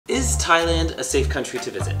Is Thailand a safe country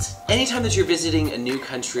to visit? Anytime that you're visiting a new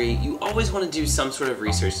country, you always want to do some sort of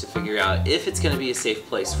research to figure out if it's going to be a safe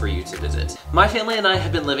place for you to visit. My family and I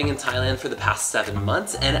have been living in Thailand for the past 7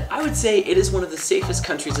 months, and I would say it is one of the safest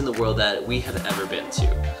countries in the world that we have ever been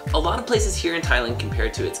to. A lot of places here in Thailand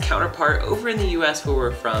compared to its counterpart over in the US where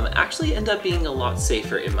we're from actually end up being a lot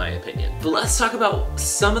safer in my opinion. But let's talk about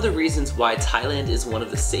some of the reasons why Thailand is one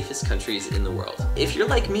of the safest countries in the world. If you're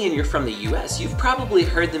like me and you're from the US, you've probably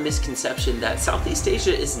heard the misconception that Southeast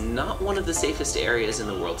Asia is not one of the safest areas in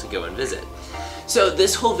the world to go and visit. So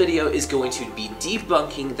this whole video is going to be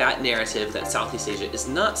debunking that narrative that Southeast Asia is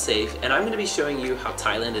not safe, and I'm going to be showing you how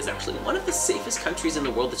Thailand is actually one of the safest countries in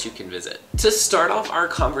the world that you can visit. To start off our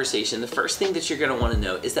conversation, the first thing that you're going to want to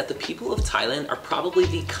know is that the people of Thailand are probably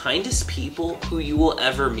the kindest people who you will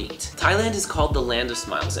ever meet. Thailand is called the Land of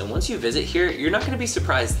Smiles, and once you visit here, you're not going to be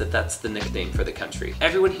surprised that that's the nickname for the country.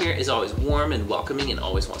 Everyone here is always warm and welcoming and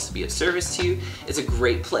always wants to be of service to you. It's a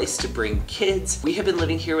great place to bring kids. We have been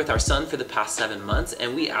living here with our son for the past 7 months,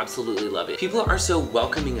 and we absolutely love it. People are so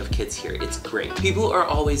welcoming of kids here. It's great. People are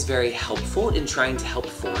always very helpful in trying to help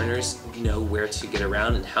foreigners know where to get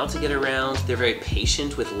around and how to get around. They're very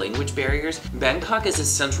patient with language barriers. Bangkok is a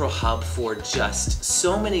central hub for just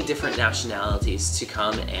so many different nationalities to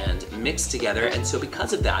come and mix together, and so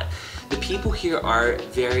because of that, the people here are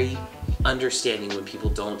very understanding when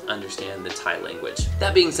people don't understand the Thai language.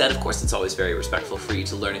 That being said, of course, it's always very respectful for you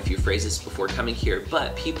to learn a few phrases before coming here,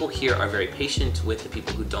 but people here are very patient with the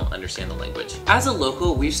people who don't understand the language. As a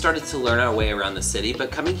local, we've started to learn our way around the city,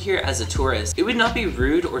 but coming here as a tourist, it would not be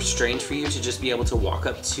rude or strange for you to just be able to walk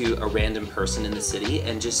up to a random person in the city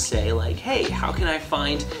and just say like, hey, how can I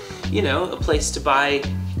find, you know, a place to buy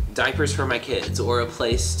diapers for my kids, or a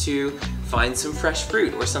place to find some fresh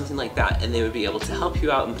fruit or something like that, and they would be able to help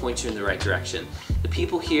you out and point you in the right direction. The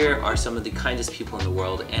people here are some of the kindest people in the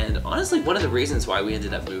world, and honestly one of the reasons why we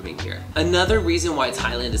ended up moving here. Another reason why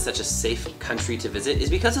Thailand is such a safe country to visit is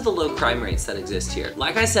because of the low crime rates that exist here.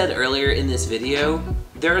 Like I said earlier in this video,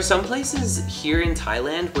 there are some places here in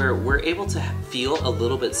Thailand where we're able to feel a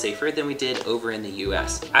little bit safer than we did over in the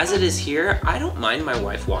US. As it is here, I don't mind my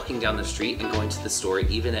wife walking down the street and going to the store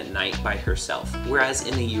even at night by herself. Whereas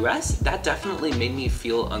in the US, that definitely made me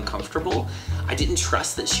feel uncomfortable. I didn't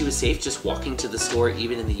trust that she was safe just walking to the store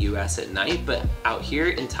even in the US at night, but out here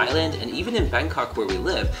in Thailand and even in Bangkok where we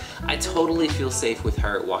live, I totally feel safe with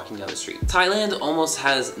her walking down the street. Thailand almost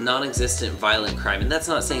has non-existent violent crime, and that's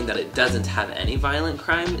not saying that it doesn't have any violent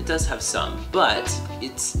crime. It does have some, but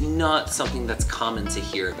it's not something that's common to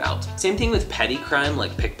hear about. Same thing with petty crime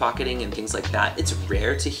like pickpocketing and things like that. It's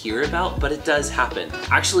rare to hear about, but it does happen.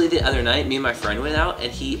 Actually, the other night, me and my friend went out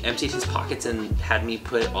and he emptied his pockets and had me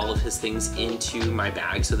put all of his things into my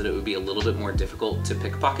bag so that it would be a little bit more difficult to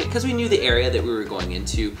pickpocket, because we knew the area that we were going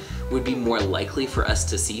into would be more likely for us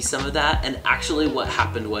to see some of that. And actually what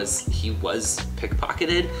happened was he was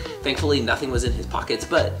pickpocketed. Thankfully nothing was in his pockets,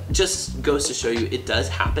 but just goes to show you it does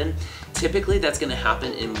happen. Typically that's going to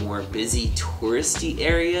happen in more busy touristy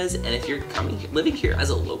areas, and if you're living here as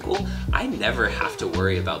a local, I never have to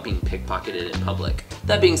worry about being pickpocketed in public.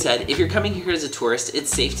 That being said, if you're coming here as a tourist, it's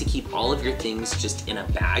safe to keep all of your things just in a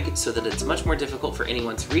bag so that it's much more difficult for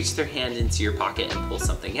anyone to reach their hand into your pocket and pull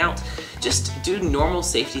something out. Just do normal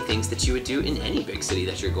safety things that you would do in any big city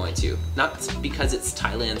that you're going to. Not because it's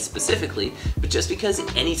Thailand specifically, but just because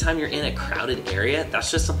anytime you're in a crowded area,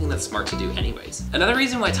 that's just something that's smart to do anyways. Another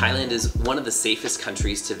reason why Thailand is one of the safest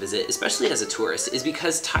countries to visit, especially as a tourist, is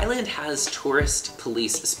because Thailand has tourist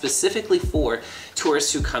police specifically for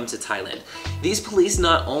tourists who come to Thailand. These police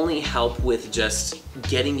not only help with just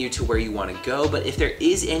getting you to where you want to go, but if there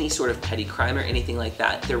is any sort of petty crime or anything like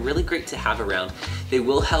that, they're really great to have around. They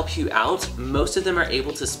will help you out. Most of them are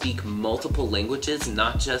able to speak multiple languages,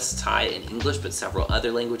 not just Thai and English, but several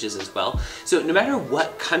other languages as well. So no matter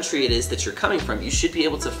what country it is that you're coming from, you should be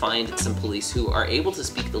able to find some police who are able to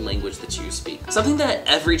speak the language that you speak. Something that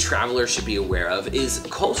every traveler should be aware of is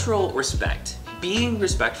cultural respect. Being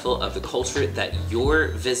respectful of the culture that you're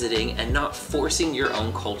visiting and not forcing your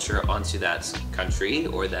own culture onto that country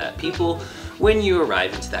or that people when you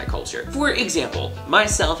arrive into that culture. For example,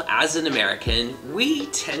 myself as an American, we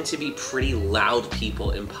tend to be pretty loud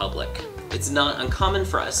people in public. It's not uncommon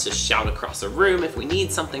for us to shout across a room if we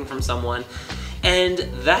need something from someone. And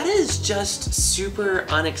that is just super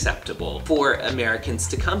unacceptable for Americans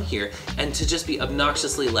to come here and to just be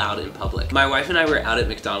obnoxiously loud in public. My wife and I were out at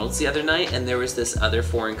McDonald's the other night, and there was this other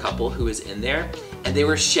foreign couple who was in there, and they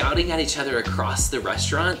were shouting at each other across the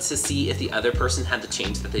restaurant to see if the other person had the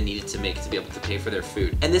change that they needed to make to be able to pay for their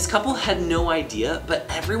food. And this couple had no idea, but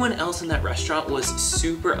everyone else in that restaurant was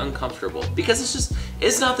super uncomfortable because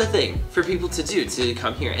It's not the thing for people to do, to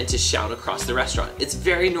come here and to shout across the restaurant. It's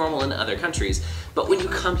very normal in other countries, but when you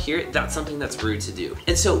come here, that's something that's rude to do.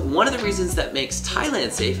 And so one of the reasons that makes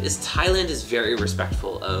Thailand safe is Thailand is very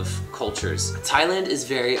respectful of cultures. Thailand is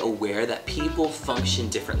very aware that people function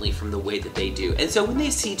differently from the way that they do. And so when they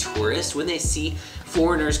see tourists, when they see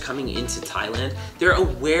foreigners coming into Thailand, they're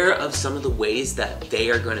aware of some of the ways that they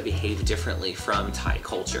are going to behave differently from Thai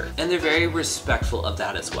culture. And they're very respectful of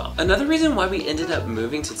that as well. Another reason why we ended up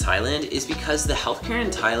moving to Thailand is because the healthcare in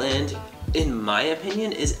Thailand, in my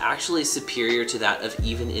opinion, is actually superior to that of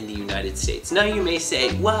even in the United States. Now you may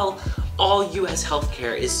say, well, all US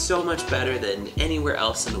healthcare is so much better than anywhere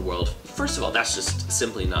else in the world. First of all, that's just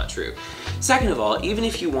simply not true. Second of all, even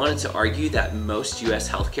if you wanted to argue that most US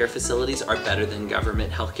healthcare facilities are better than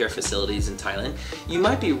government healthcare facilities in Thailand, you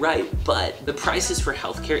might be right, but the prices for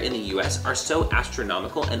healthcare in the US are so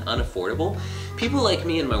astronomical and unaffordable. People like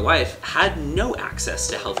me and my wife had no access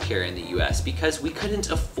to healthcare in the US because we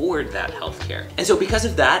couldn't afford that healthcare. And so because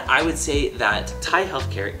of that, I would say that Thai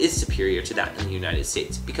healthcare is superior to that in the United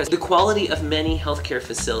States because the quality of many healthcare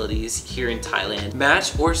facilities here in Thailand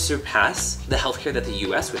match or surpass the healthcare that the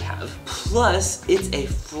US would have. Plus, it's a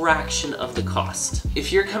fraction of the cost.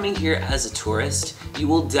 If you're coming here as a tourist, you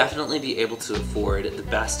will definitely be able to afford the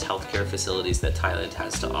best healthcare facilities that Thailand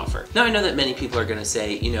has to offer. Now, I know that many people are gonna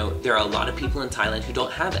say, you know, there are a lot of people in Thailand who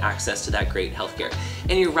don't have access to that great healthcare.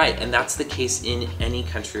 And you're right, and that's the case in any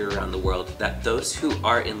country around the world, that those who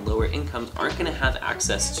are in lower incomes aren't gonna have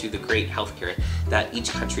access to the great healthcare that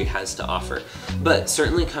each country has to offer. But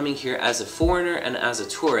certainly coming here as a foreigner and as a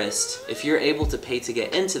tourist, if you're able to pay to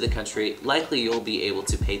get into the country, likely you'll be able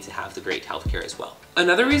to pay to have the great healthcare as well.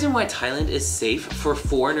 Another reason why Thailand is safe for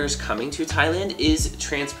foreigners coming to Thailand is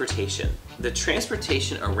transportation. The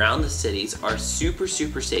transportation around the cities are super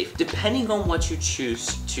safe depending on what you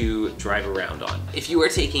choose to drive around on. If you are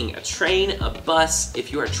taking a train, a bus,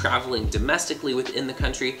 if you are traveling domestically within the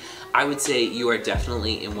country, I would say you are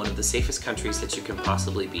definitely in one of the safest countries that you can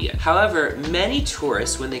possibly be in. However, many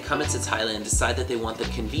tourists, when they come into Thailand, decide that they want the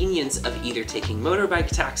convenience of either taking motorbike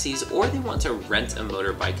taxis or they want to rent a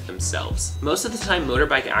motorbike themselves. Most of the time,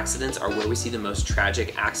 motorbike accidents are where we see the most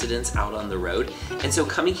tragic accidents out on the road. And so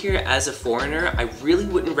coming here as a foreigner, I really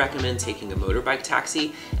wouldn't recommend taking a motorbike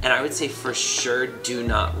taxi, and I would say for sure do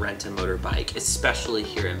not rent a motorbike, especially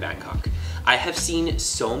here in Bangkok. I have seen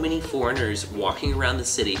so many foreigners walking around the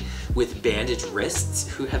city with bandaged wrists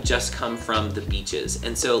who have just come from the beaches.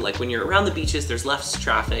 And so like when you're around the beaches, there's less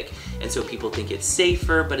traffic, and so people think it's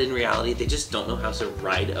safer, but in reality, they just don't know how to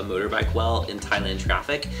ride a motorbike well in Thailand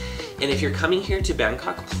traffic. And if you're coming here to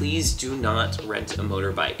Bangkok, please do not rent a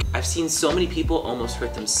motorbike. I've seen so many people almost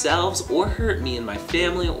hurt themselves or hurt me and my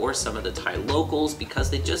family or some of the Thai locals because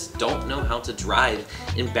they just don't know how to drive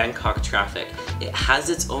in Bangkok traffic. It has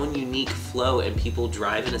its own unique flow and people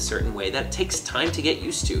drive in a certain way that takes time to get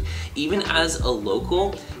used to. Even as a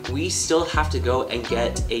local, we still have to go and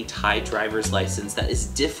get a Thai driver's license that is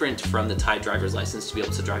different from the Thai driver's license to be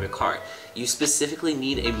able to drive a car. You specifically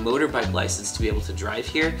need a motorbike license to be able to drive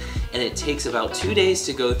here, and it takes about 2 days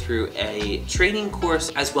to go through a training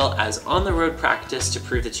course as well as on-the-road practice to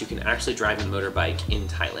prove that you can actually drive a motorbike in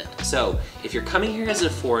Thailand. So if you're coming here as a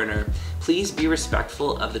foreigner, please be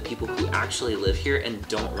respectful of the people who actually live here and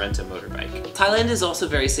don't rent a motorbike. Thailand is also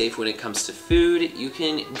very safe when it comes to food. You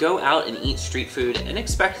can go out and eat street food and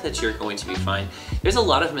expect that you're going to be fine. There's a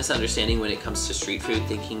lot of misunderstanding when it comes to street food,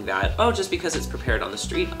 thinking that, oh, just because it's prepared on the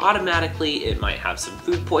street, automatically it might have some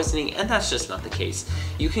food poisoning, and that's just not the case.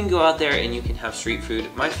 You can go out there and you can have street food.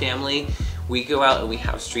 My family, we go out and we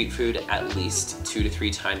have street food at least 2 to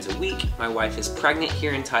 3 times a week. My wife is pregnant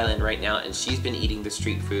here in Thailand right now, and she's been eating the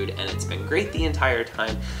street food, and it's been great the entire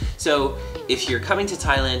time. So if you're coming to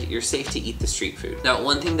Thailand, you're safe to eat the street food. Now,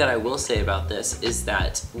 one thing that I will say about this is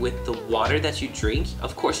that with the water that you drink,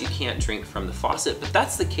 of course you can't drink from the faucet, but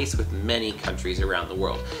that's the case with many countries around the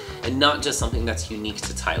world, and not just something that's unique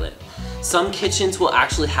to Thailand. Some kitchens will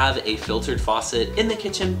actually have a filtered faucet in the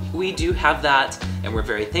kitchen. We do have that, and we're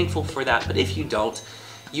very thankful for that, but if you don't,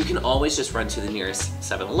 you can always just run to the nearest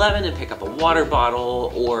 7-Eleven and pick up a water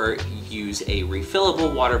bottle, or use a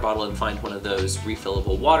refillable water bottle and find one of those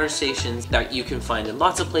refillable water stations that you can find in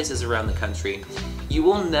lots of places around the country. You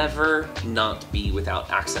will never not be without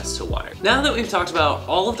access to water. Now that we've talked about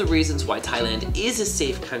all of the reasons why Thailand is a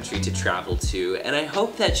safe country to travel to, and I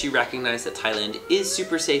hope that you recognize that Thailand is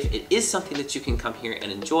super safe. It is something that you can come here and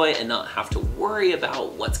enjoy and not have to worry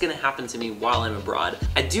about what's gonna happen to me while I'm abroad.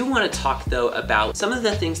 I do wanna talk though about some of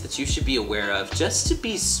the things that you should be aware of just to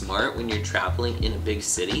be smart when you're traveling in a big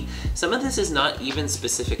city. Some of this is not even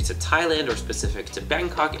specific to Thailand or specific to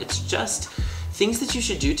Bangkok. It's just Things that you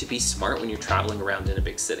should do to be smart when you're traveling around in a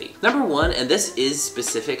big city. Number one, and this is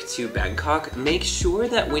specific to Bangkok, make sure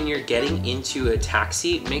that when you're getting into a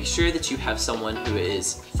taxi, make sure that you have someone who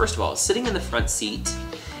is, first of all, sitting in the front seat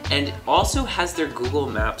and also has their Google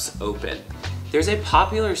Maps open. There's a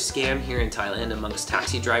popular scam here in Thailand amongst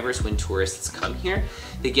taxi drivers when tourists come here.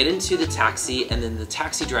 They get into the taxi and then the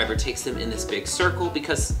taxi driver takes them in this big circle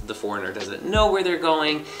because the foreigner doesn't know where they're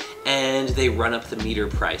going, and they run up the meter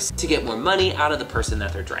price to get more money out of the person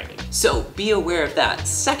that they're driving. So be aware of that.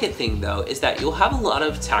 Second thing though is that you'll have a lot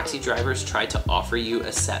of taxi drivers try to offer you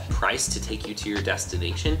a set price to take you to your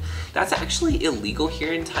destination. That's actually illegal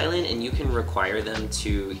here in Thailand, and you can require them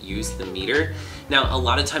to use the meter. Now, a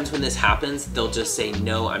lot of times when this happens, they'll just say,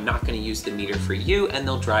 no, I'm not gonna use the meter for you, and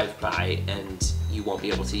they'll drive by and you won't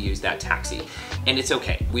be able to use that taxi. And it's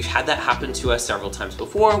okay. We've had that happen to us several times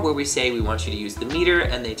before where we say we want you to use the meter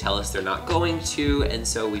and they tell us they're not going to, and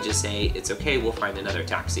so we just say, it's okay, we'll find another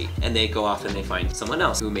taxi. And they go off and they find someone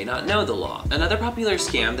else who may not know the law. Another popular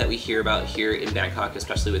scam that we hear about here in Bangkok,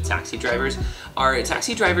 especially with taxi drivers, are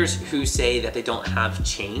taxi drivers who say that they don't have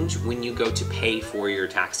change when you go to pay for your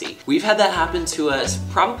taxi. We've had that happen to us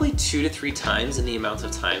probably 2 to 3 times in the amount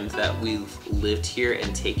of time that we've lived here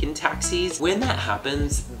and taken taxis. When that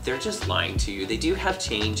happens, they're just lying to you. They do have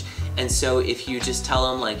change, and so if you just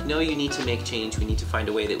tell them like, no, you need to make change, we need to find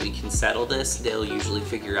a way that we can settle this, they'll usually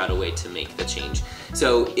figure out a way to make the change.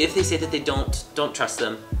 So if they say that they don't trust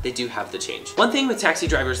them, they do have the change. One thing with taxi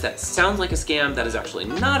drivers that sounds like a scam that is actually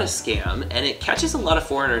not a scam, and it catches a lot of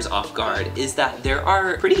foreigners off guard, is that there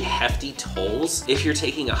are pretty hefty tolls if you're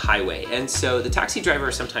taking a highway. And so the taxi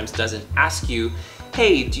driver sometimes doesn't ask you,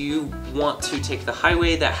 hey, do you want to take the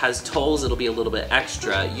highway that has tolls? It'll be a little bit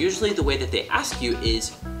extra. Usually the way that they ask you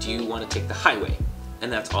is, do you want to take the highway? And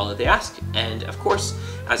that's all that they ask. And of course,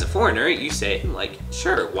 as a foreigner, you say like,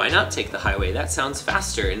 sure, why not take the highway? That sounds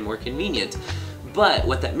faster and more convenient. But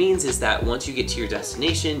what that means is that once you get to your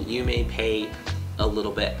destination, you may pay a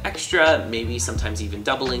little bit extra, maybe sometimes even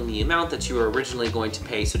doubling the amount that you were originally going to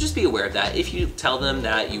pay. So just be aware of that. If you tell them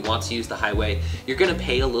that you want to use the highway, you're gonna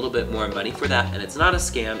pay a little bit more money for that, and it's not a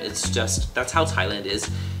scam, it's just, that's how Thailand is.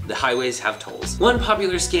 The highways have tolls. One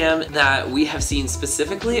popular scam that we have seen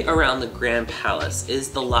specifically around the Grand Palace is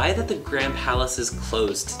the lie that the Grand Palace is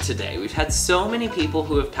closed today. We've had so many people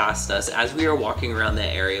who have passed us as we are walking around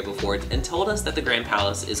that area before and told us that the Grand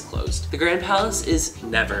Palace is closed. The Grand Palace is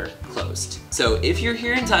never closed. So if you're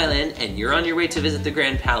here in Thailand and you're on your way to visit the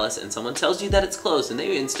Grand Palace and someone tells you that it's closed and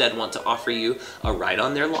they instead want to offer you a ride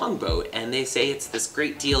on their longboat and they say it's this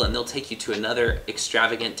great deal and they'll take you to another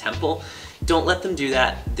extravagant temple, don't let them do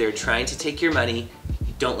that. They're trying to take your money.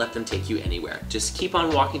 Don't let them take you anywhere. Just keep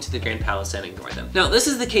on walking to the Grand Palace and ignore them. Now, this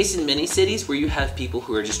is the case in many cities where you have people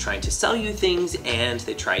who are just trying to sell you things, and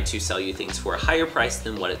they try to sell you things for a higher price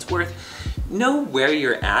than what it's worth. Know where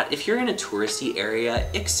you're at. If you're in a touristy area,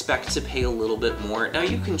 expect to pay a little bit more. Now,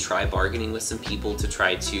 you can try bargaining with some people to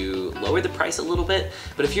try to lower the price a little bit,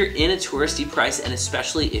 but if you're in a touristy price, and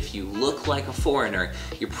especially if you look like a foreigner,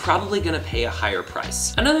 you're probably gonna pay a higher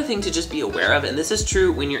price. Another thing to just be aware of, and this is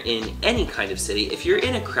true when you're in any kind of city, if you're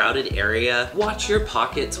in a crowded area, watch your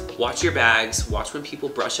pockets, watch your bags, watch when people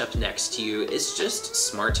brush up next to you. It's just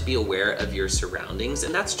smart to be aware of your surroundings,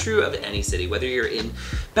 and that's true of any city, whether you're in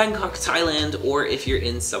Bangkok, Thailand, or if you're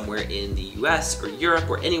in somewhere in the US or Europe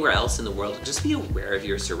or anywhere else in the world. Just be aware of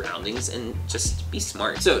your surroundings and just be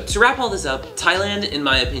smart. So to wrap all this up, Thailand, in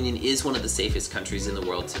my opinion, is one of the safest countries in the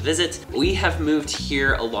world to visit. We have moved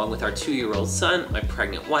here along with our 2-year-old son, my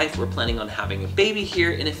pregnant wife. We're planning on having a baby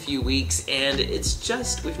here in a few weeks, and it's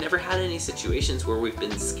just, we've never had any situations where we've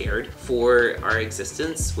been scared for our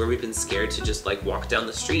existence, where we've been scared to just like walk down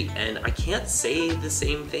the street. And I can't say the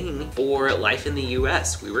same thing for life in the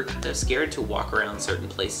US. We were kind of scared to walk around certain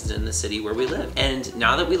places in the city where we live. And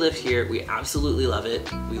now that we live here, we absolutely love it.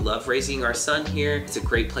 We love raising our son here. It's a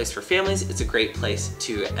great place for families. It's a great place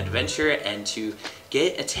to adventure and to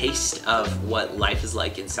get a taste of what life is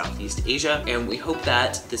like in Southeast Asia. And we hope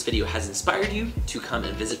that this video has inspired you to come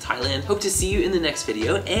and visit Thailand. Hope to see you in the next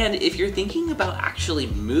video. And if you're thinking about actually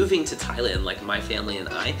moving to Thailand like my family and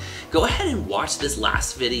I, go ahead and watch this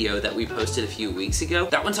last video that we posted a few weeks ago.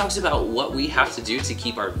 That one talks about what we have to do to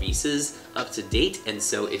keep our visas up to date. And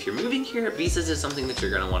so if you're moving here, visas is something that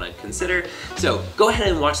you're gonna wanna consider. So go ahead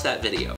and watch that video.